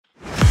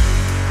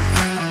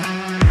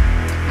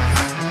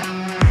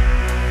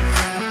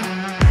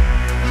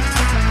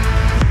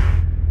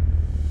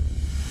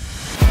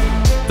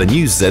The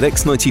new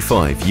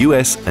ZX95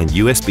 US and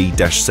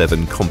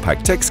USB-7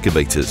 compact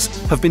excavators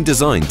have been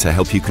designed to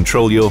help you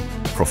control your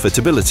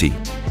profitability,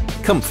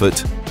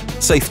 comfort,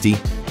 safety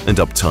and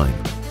uptime,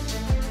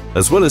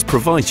 as well as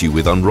provide you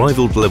with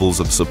unrivaled levels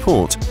of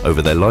support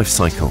over their life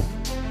cycle.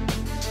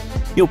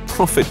 Your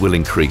profit will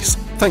increase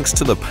thanks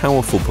to the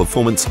powerful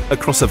performance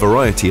across a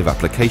variety of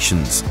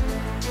applications.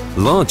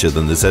 Larger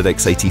than the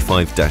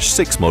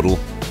ZX95-6 model,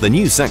 the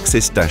new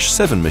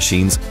ZX-7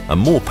 machines are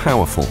more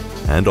powerful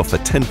and offer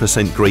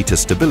 10% greater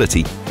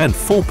stability and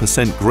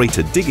 4%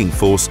 greater digging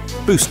force,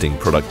 boosting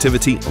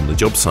productivity on the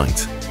job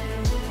site.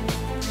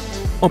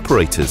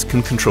 Operators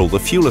can control the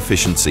fuel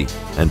efficiency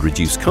and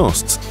reduce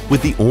costs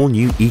with the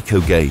all-new Eco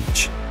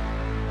Gauge.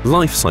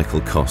 Life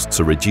cycle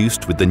costs are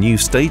reduced with the new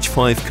Stage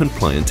 5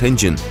 compliant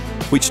engine,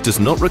 which does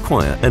not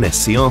require an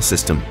SCR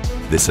system.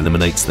 This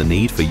eliminates the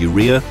need for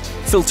urea,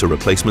 filter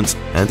replacements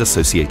and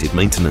associated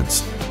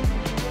maintenance.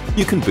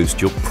 You can boost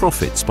your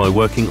profits by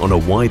working on a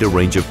wider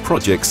range of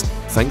projects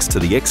thanks to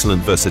the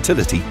excellent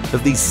versatility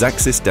of these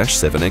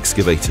ZX-7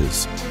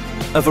 excavators.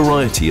 A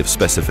variety of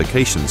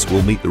specifications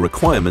will meet the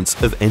requirements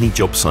of any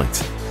job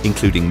site,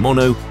 including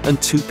mono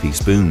and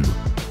two-piece boom.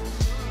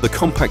 The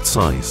compact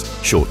size,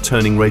 short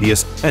turning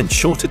radius and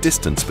shorter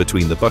distance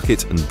between the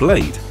bucket and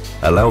blade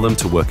allow them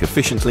to work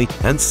efficiently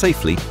and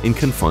safely in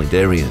confined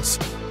areas.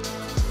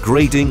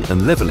 Grading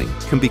and leveling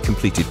can be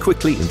completed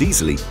quickly and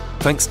easily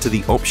thanks to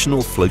the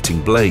optional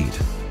floating blade.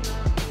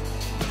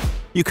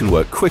 You can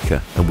work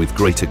quicker and with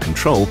greater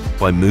control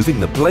by moving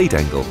the blade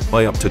angle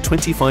by up to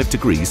 25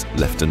 degrees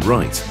left and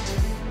right,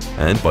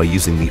 and by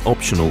using the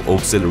optional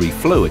auxiliary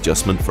flow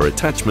adjustment for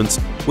attachments,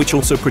 which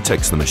also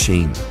protects the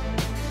machine.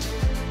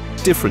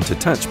 Different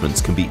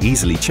attachments can be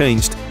easily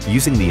changed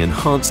using the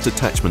enhanced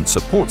attachment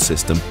support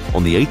system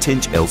on the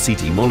 8-inch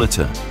LCD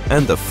monitor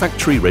and the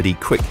factory-ready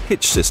quick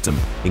hitch system,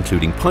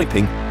 including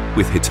piping,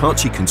 with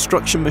Hitachi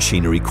Construction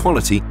Machinery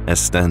quality as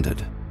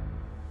standard.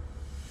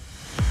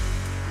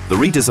 The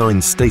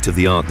redesigned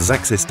state-of-the-art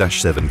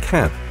ZX-7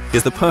 cab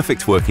is the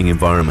perfect working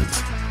environment.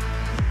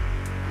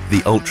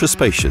 The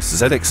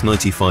ultra-spacious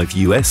ZX95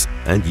 US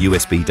and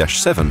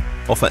USB-7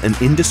 offer an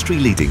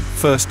industry-leading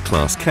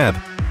first-class cab,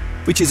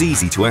 which is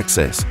easy to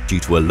access due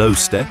to a low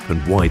step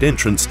and wide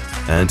entrance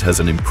and has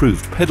an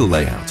improved pedal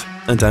layout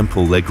and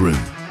ample legroom.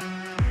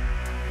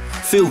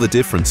 Feel the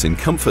difference in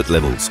comfort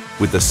levels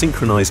with the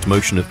synchronized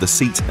motion of the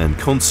seat and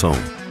console,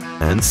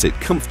 and sit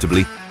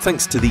comfortably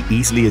thanks to the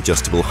easily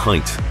adjustable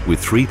height with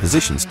 3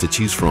 positions to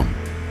choose from.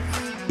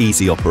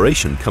 Easy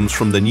operation comes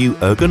from the new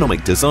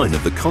ergonomic design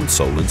of the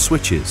console and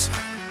switches,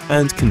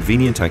 and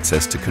convenient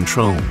access to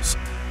controls.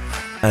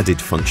 Added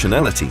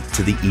functionality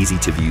to the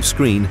easy-to-view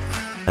screen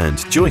and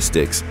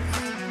joysticks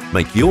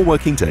make your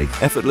working day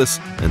effortless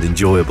and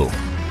enjoyable.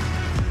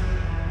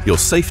 Your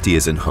safety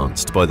is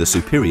enhanced by the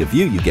superior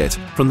view you get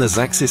from the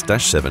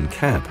ZX-7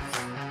 cab.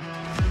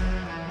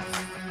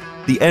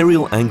 The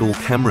aerial angle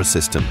camera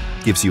system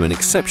gives you an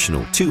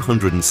exceptional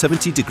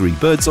 270-degree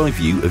bird's-eye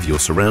view of your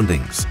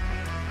surroundings.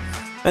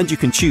 And you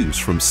can choose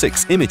from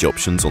 6 image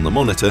options on the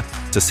monitor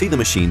to see the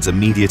machine's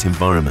immediate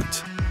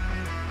environment.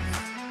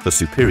 For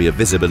superior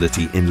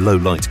visibility in low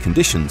light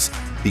conditions,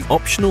 the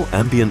optional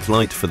ambient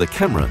light for the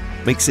camera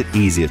makes it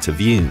easier to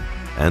view,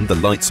 and the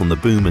lights on the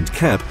boom and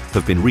cab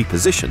have been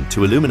repositioned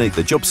to illuminate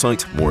the job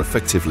site more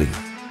effectively,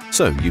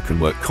 so you can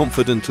work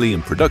confidently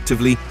and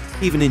productively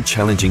even in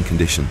challenging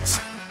conditions.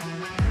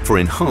 For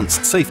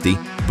enhanced safety,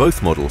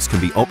 both models can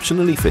be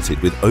optionally fitted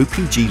with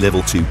OPG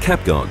Level 2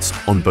 cab guards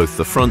on both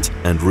the front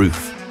and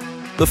roof.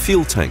 The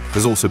fuel tank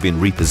has also been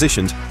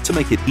repositioned to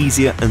make it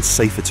easier and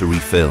safer to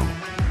refill.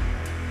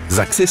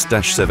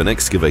 ZX-7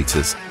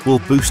 excavators will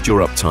boost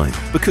your uptime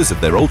because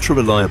of their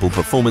ultra-reliable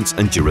performance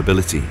and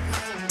durability.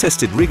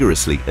 Tested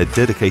rigorously at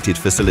dedicated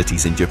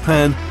facilities in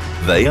Japan,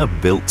 they are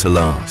built to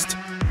last.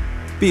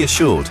 Be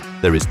assured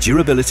there is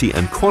durability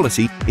and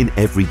quality in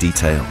every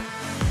detail.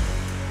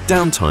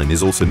 Downtime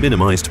is also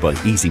minimized by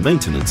easy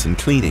maintenance and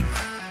cleaning.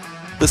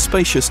 The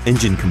spacious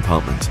engine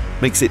compartment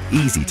makes it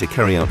easy to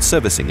carry out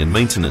servicing and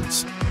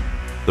maintenance.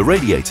 The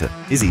radiator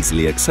is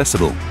easily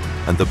accessible,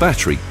 and the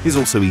battery is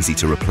also easy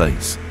to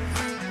replace.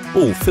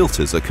 All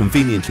filters are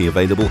conveniently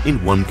available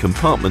in one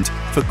compartment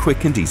for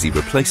quick and easy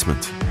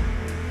replacement.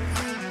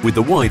 With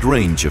the wide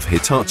range of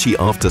Hitachi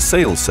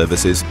after-sales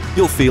services,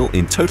 you'll feel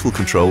in total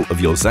control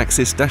of your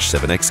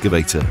ZX-7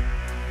 excavator.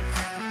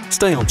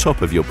 Stay on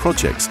top of your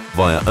projects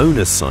via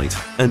Owner's Site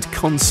and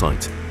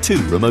ConSite,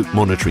 2 remote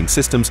monitoring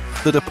systems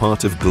that are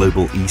part of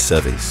Global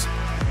eService.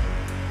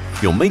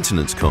 Your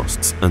maintenance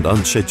costs and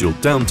unscheduled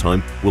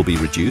downtime will be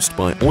reduced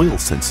by oil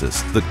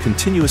sensors that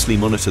continuously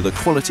monitor the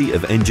quality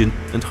of engine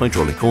and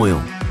hydraulic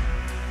oil.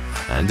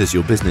 And as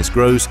your business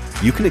grows,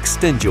 you can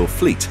extend your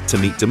fleet to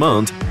meet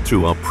demand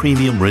through our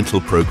premium rental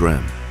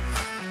program.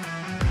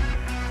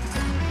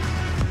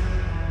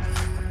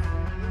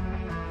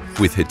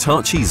 With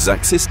Hitachi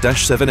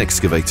ZX-7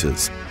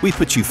 excavators, we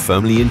put you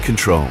firmly in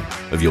control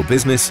of your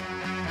business,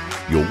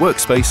 your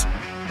workspace,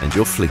 and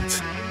your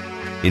fleet.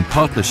 In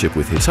partnership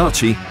with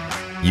Hitachi,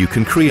 you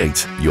can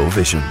create your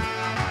vision.